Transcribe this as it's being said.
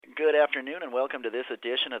Good afternoon and welcome to this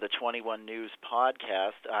edition of the 21 News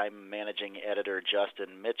Podcast. I'm Managing Editor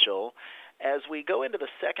Justin Mitchell. As we go into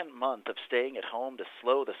the second month of staying at home to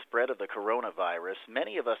slow the spread of the coronavirus,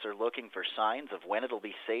 many of us are looking for signs of when it'll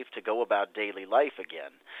be safe to go about daily life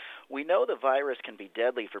again. We know the virus can be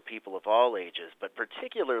deadly for people of all ages, but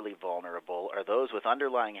particularly vulnerable are those with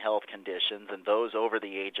underlying health conditions and those over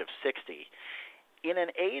the age of 60. In an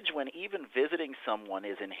age when even visiting someone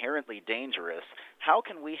is inherently dangerous, how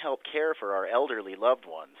can we help care for our elderly loved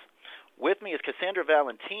ones? With me is Cassandra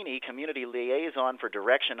Valentini, Community Liaison for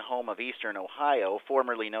Direction Home of Eastern Ohio,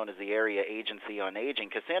 formerly known as the Area Agency on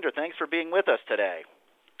Aging. Cassandra, thanks for being with us today.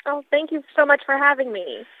 Oh, thank you so much for having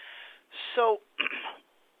me. So,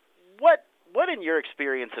 what in your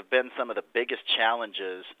experience have been some of the biggest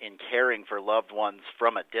challenges in caring for loved ones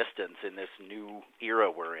from a distance in this new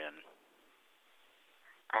era we're in?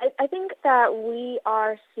 I think that we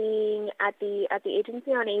are seeing at the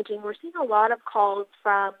Agency on Aging, we're seeing a lot of calls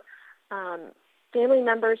from family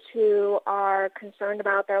members who are concerned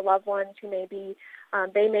about their loved ones who they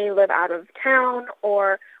may live out of town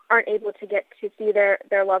or aren't able to get to see their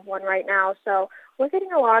loved one right now. So we're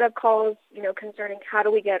getting a lot of calls, concerning how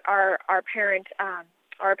do we get our parents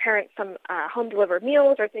some home delivered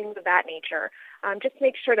meals or things of that nature, just to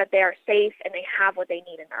make sure that they are safe and they have what they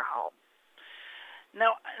need in their home.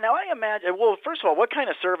 Now I imagine, well, first of all, what kind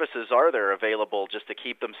of services are there available just to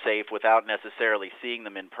keep them safe without necessarily seeing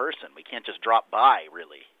them in person? We can't just drop by,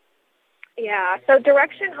 really. Yeah, so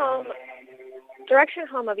Direction Home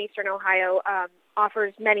of Eastern Ohio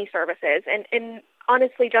offers many services. And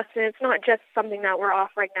honestly, Justin, it's not just something that we're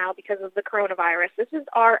offering now because of the coronavirus. This is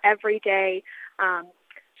our everyday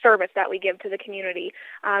service that we give to the community.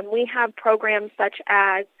 We have programs such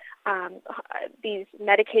as these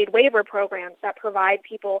Medicaid waiver programs that provide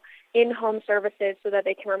people in-home services so that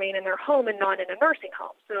they can remain in their home and not in a nursing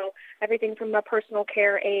home. So everything from a personal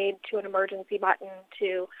care aid to an emergency button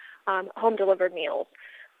to home-delivered meals.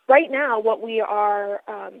 Right now,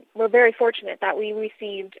 we're very fortunate that we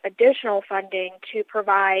received additional funding to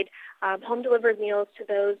provide home-delivered meals to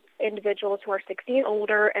those individuals who are 60 and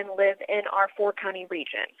older and live in our four-county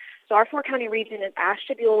region. So our four-county region is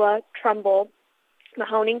Ashtabula, Trumbull,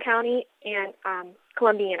 Mahoning County, and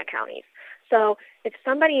Columbiana counties. So if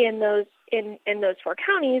somebody in those four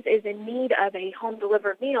counties is in need of a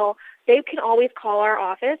home-delivered meal, they can always call our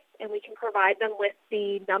office, and we can provide them with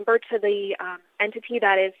the number to the entity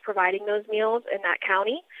that is providing those meals in that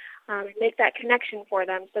county, and make that connection for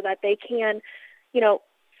them so that they can,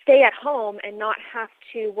 stay at home and not have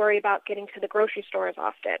to worry about getting to the grocery store as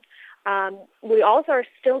often. We also are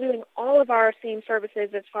still doing all of our same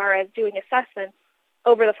services as far as doing assessments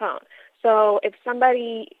over the phone. So if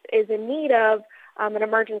somebody is in need of an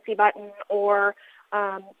emergency button or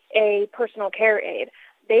a personal care aid,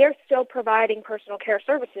 they are still providing personal care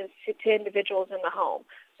services to individuals in the home.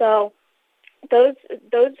 So those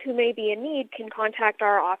who may be in need can contact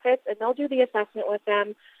our office, and they'll do the assessment with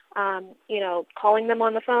them, calling them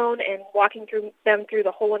on the phone and walking them through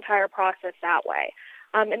the whole entire process that way.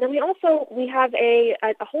 And then we have a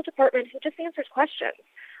whole department who just answers questions.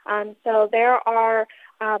 So there are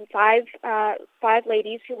five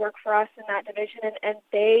ladies who work for us in that division, and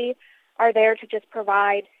they are there to just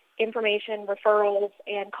provide information, referrals,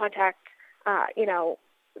 and contact,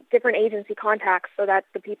 different agency contacts so that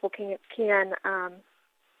the people can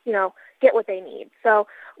get what they need. So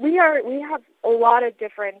we have a lot of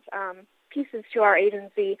different pieces to our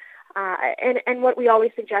agency, and what we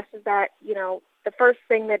always suggest is that, the first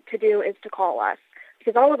thing to do is to call us,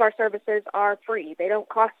 because all of our services are free. They don't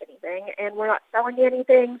cost anything, and we're not selling you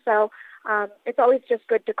anything. So it's always just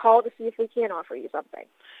good to call to see if we can offer you something.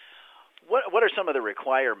 What are some of the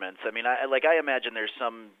requirements? I mean, I imagine there's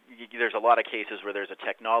a lot of cases where there's a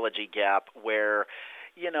technology gap where,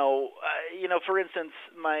 for instance,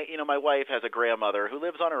 my wife has a grandmother who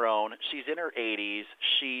lives on her own. She's in her 80s.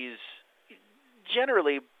 She's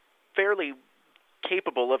generally fairly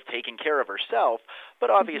capable of taking care of herself,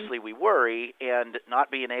 but obviously we worry, and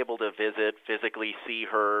not being able to visit, physically see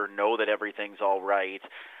her, know that everything's all right.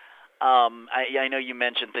 I know you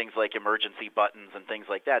mentioned things like emergency buttons and things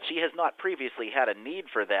like that. She has not previously had a need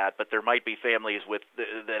for that, but there might be families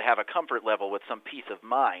that have a comfort level with some peace of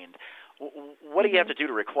mind. What do you have to do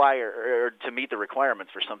to meet the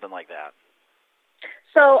requirements for something like that?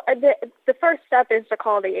 So the first step is to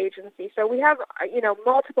call the agency. So we have,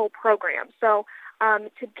 multiple programs. So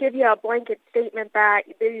to give you a blanket statement that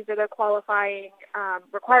these are the qualifying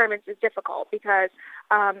requirements is difficult because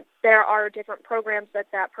there are different programs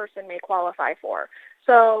that person may qualify for.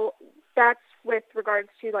 So that's with regards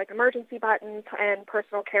to like emergency buttons and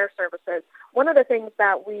personal care services. One of the things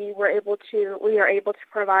that we are able to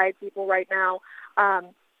provide people right now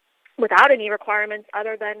without any requirements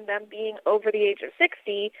other than them being over the age of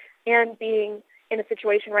 60 and being in a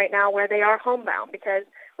situation right now where they are homebound, because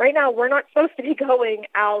right now we're not supposed to be going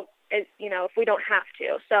out, if we don't have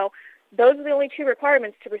to. So those are the only two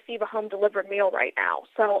requirements to receive a home-delivered meal right now.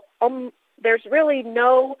 So there's really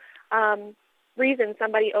no reason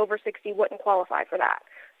somebody over 60 wouldn't qualify for that.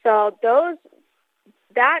 So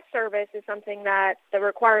that service is something that the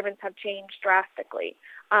requirements have changed drastically.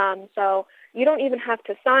 So you don't even have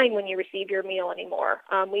to sign when you receive your meal anymore.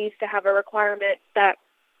 We used to have a requirement that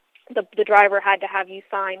the driver had to have you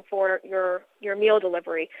sign for your meal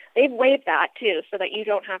delivery. They've waived that too, so that you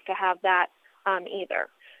don't have to have that either.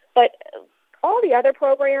 But all the other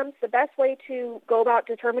programs, the best way to go about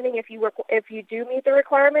determining if you do meet the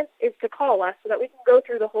requirements is to call us so that we can go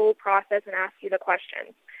through the whole process and ask you the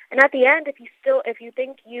questions. And at the end, if you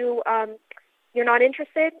think you're not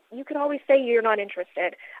interested, you can always say you're not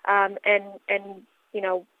interested, and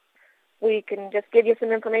we can just give you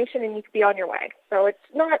some information and you can be on your way. So it's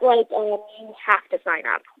not like you have to sign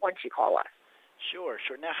up once you call us. Sure.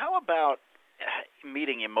 Now, how about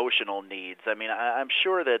meeting emotional needs? I mean, I'm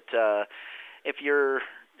sure that if you're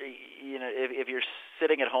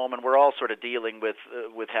sitting at home, and we're all sort of dealing with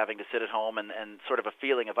having to sit at home and sort of a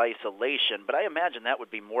feeling of isolation, but I imagine that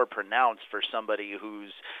would be more pronounced for somebody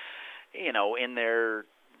who's, in their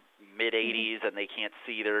mid-80s and they can't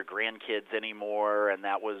see their grandkids anymore, and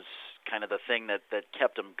that was kind of the thing that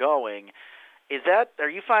kept them going. Are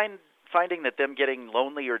you finding that them getting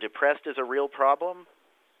lonely or depressed is a real problem?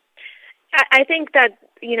 I think that,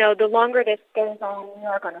 the longer this goes on, we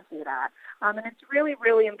are going to see that. And it's really,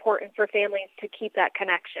 really important for families to keep that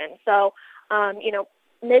connection. So,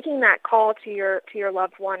 making that call to your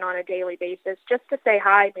loved one on a daily basis, just to say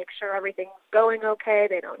hi, make sure everything's going okay,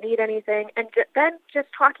 they don't need anything, and then just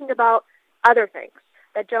talking about other things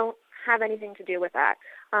that don't have anything to do with that.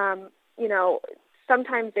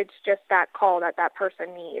 Sometimes it's just that call that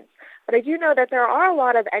person needs. But I do know that there are a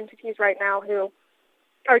lot of entities right now who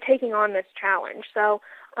are taking on this challenge. So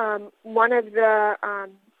one of the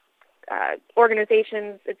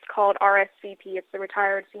organizations, it's called RSVP, it's the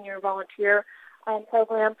Retired Senior Volunteer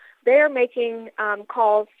Program. They're making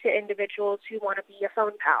calls to individuals who want to be a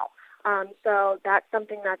phone pal. So that's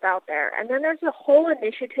something that's out there. And then there's a whole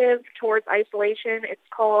initiative towards isolation. It's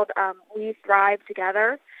called We Thrive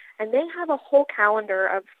Together. And they have a whole calendar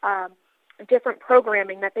of different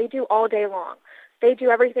programming that they do all day long. They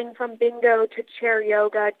do everything from bingo to chair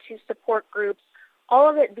yoga to support groups, all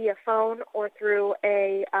of it via phone or through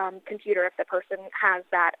a computer if the person has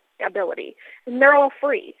that ability. And they're all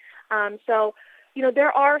free. So,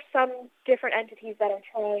 there are some different entities that are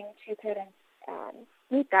trying to kind of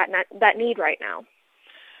meet that need right now.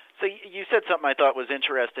 So you said something I thought was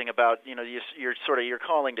interesting about, you're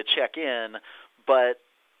calling to check in, but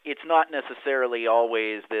it's not necessarily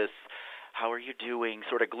always this, how are you doing,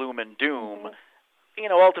 sort of gloom and doom.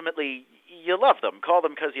 Mm-hmm. Ultimately, you love them. Call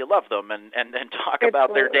them because you love them and talk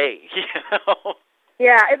about their day,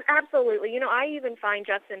 Yeah, absolutely. I even find,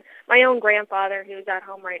 Justin, my own grandfather who's at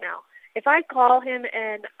home right now, if I call him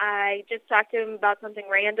and I just talk to him about something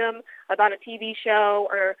random, about a TV show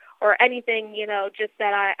or anything, just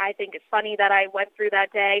that I think is funny that I went through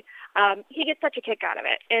that day, he gets such a kick out of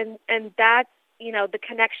it. And that's, the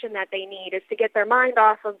connection that they need is to get their mind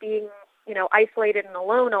off of being, isolated and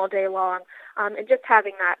alone all day long, and just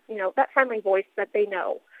having that, that friendly voice that they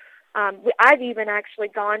know. I've even actually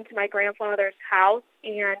gone to my grandfather's house,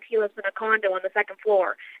 and he lives in a condo on the second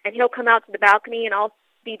floor, and he'll come out to the balcony, and I'll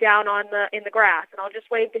be down in the grass, and I'll just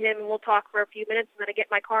wave to him, and we'll talk for a few minutes, and then I get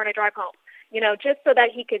in my car and I drive home. Just so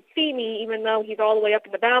that he could see me, even though he's all the way up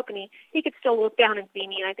in the balcony, he could still look down and see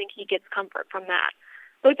me, and I think he gets comfort from that.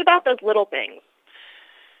 So it's about those little things.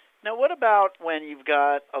 Now, what about when you've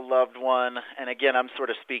got a loved one, and again, I'm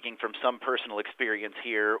sort of speaking from some personal experience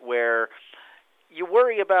here, where you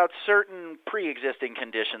worry about certain pre-existing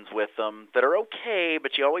conditions with them that are okay,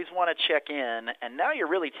 but you always want to check in, and now you're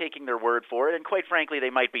really taking their word for it, and quite frankly,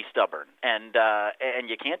 they might be stubborn, and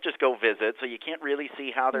you can't just go visit, so you can't really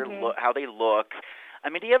see how how they look. I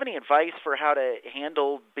mean, do you have any advice for how to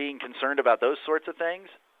handle being concerned about those sorts of things?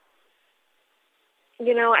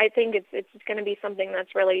 I think it's going to be something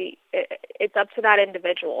that's really, it's up to that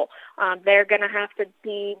individual. They're going to have to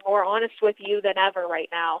be more honest with you than ever right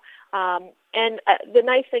now. And the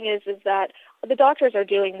nice thing is that the doctors are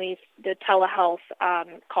doing the telehealth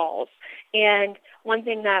calls. And one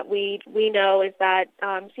thing that we know is that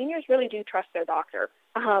seniors really do trust their doctor.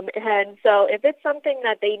 And so if it's something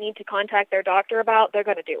that they need to contact their doctor about, they're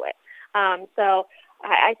going to do it. So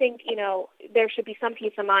I think, there should be some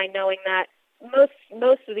peace of mind knowing that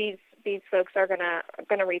most of these folks are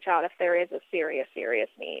gonna reach out if there is a serious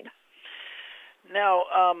need. Now,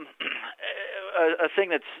 a thing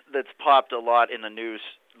that's popped a lot in the news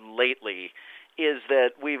lately is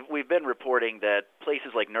that we've been reporting that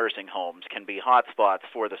places like nursing homes can be hotspots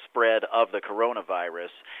for the spread of the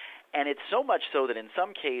coronavirus. And it's so much so that in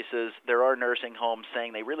some cases there are nursing homes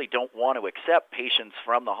saying they really don't want to accept patients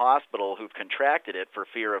from the hospital who've contracted it for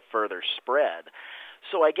fear of further spread.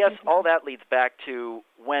 So I guess all that leads back to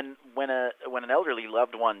when an elderly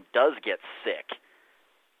loved one does get sick,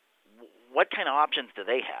 what kind of options do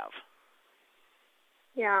they have?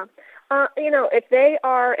 Yeah. If they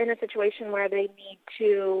are in a situation where they need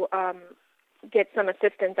to get some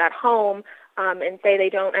assistance at home, and say they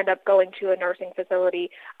don't end up going to a nursing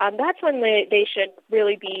facility, that's when they should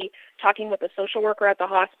really be talking with a social worker at the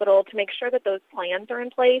hospital to make sure that those plans are in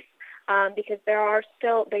place, because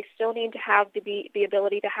they still need to have the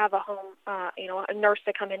ability to have a home, a nurse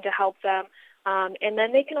to come in to help them. And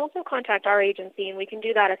then they can also contact our agency, and we can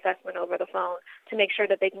do that assessment over the phone to make sure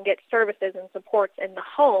that they can get services and supports in the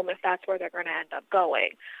home if that's where they're going to end up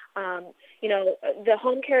going. The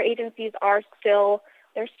home care agencies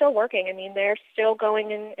they're still working. I mean, they're still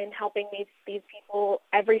going and helping these people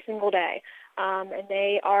every single day. And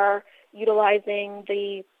they are utilizing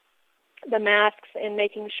the masks and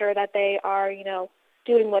making sure that they are,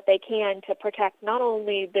 doing what they can to protect not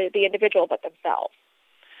only the individual but themselves.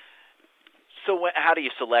 So how do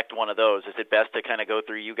you select one of those? Is it best to kind of go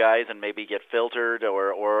through you guys and maybe get filtered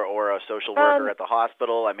or a social worker at the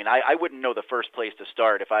hospital? I mean, I wouldn't know the first place to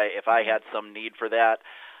start. If I had some need for that,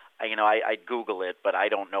 I'd Google it, but I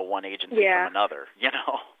don't know one agency from another,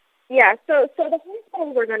 Yeah, so the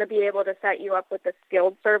hospitals are going to be able to set you up with the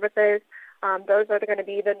skilled services. Those are going to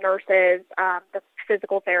be the nurses, the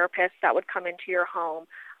physical therapists that would come into your home.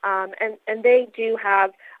 And they do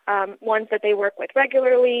have ones that they work with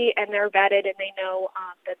regularly, and they're vetted, and they know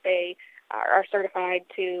that they are certified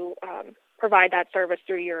to provide that service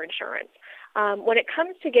through your insurance. When it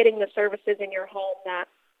comes to getting the services in your home that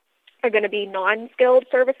are going to be non-skilled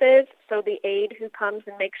services, so the aide who comes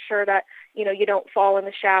and makes sure that, you don't fall in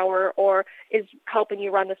the shower or is helping you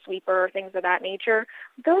run the sweeper or things of that nature,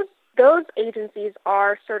 those agencies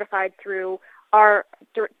are certified through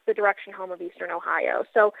the Direction Home of Eastern Ohio.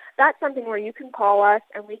 So that's something where you can call us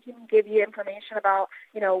and we can give you information about,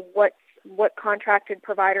 what contracted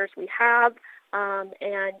providers we have,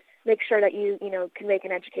 and make sure that you can make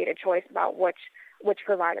an educated choice about which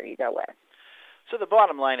provider you go with. So the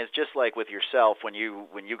bottom line is, just like with yourself, when you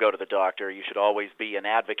go to the doctor, you should always be an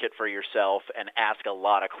advocate for yourself and ask a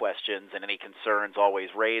lot of questions, and any concerns,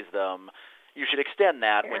 always raise them. You should extend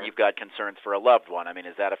that when you've got concerns for a loved one. I mean,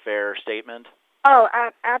 is that a fair statement? Oh,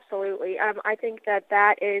 absolutely. I think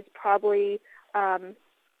that is probably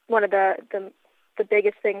one of the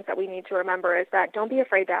biggest things that we need to remember is that don't be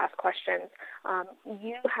afraid to ask questions.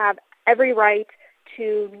 You have every right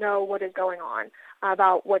to know what is going on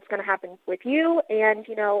about what's going to happen with you, and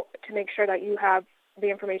to make sure that you have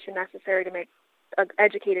the information necessary to make an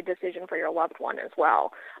educated decision for your loved one as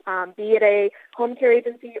well, be it a home care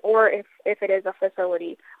agency or if it is a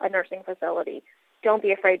facility, a nursing facility. Don't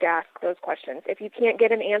be afraid to ask those questions. If you can't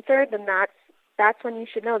get an answer, then that's when you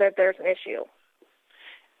should know that there's an issue.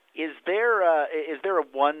 Is there a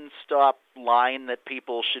one-stop line that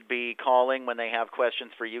people should be calling when they have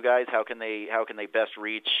questions for you guys? How can they best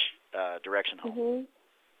reach Direction Home? Mm-hmm.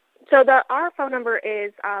 So our phone number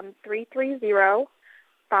is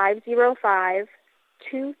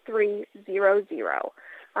 330-505-2300.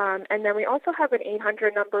 And then we also have an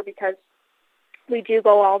 800 number because we do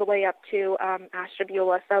go all the way up to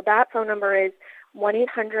Ashtabula. So that phone number is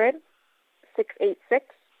 1-800-686-7367.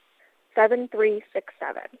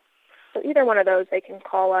 So either one of those, they can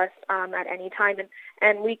call us at any time,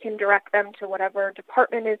 and we can direct them to whatever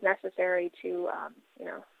department is necessary to,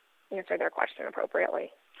 answer their question appropriately.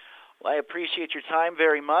 Well, I appreciate your time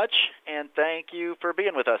very much, and thank you for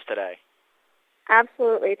being with us today.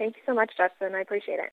 Absolutely. Thank you so much, Justin. I appreciate it.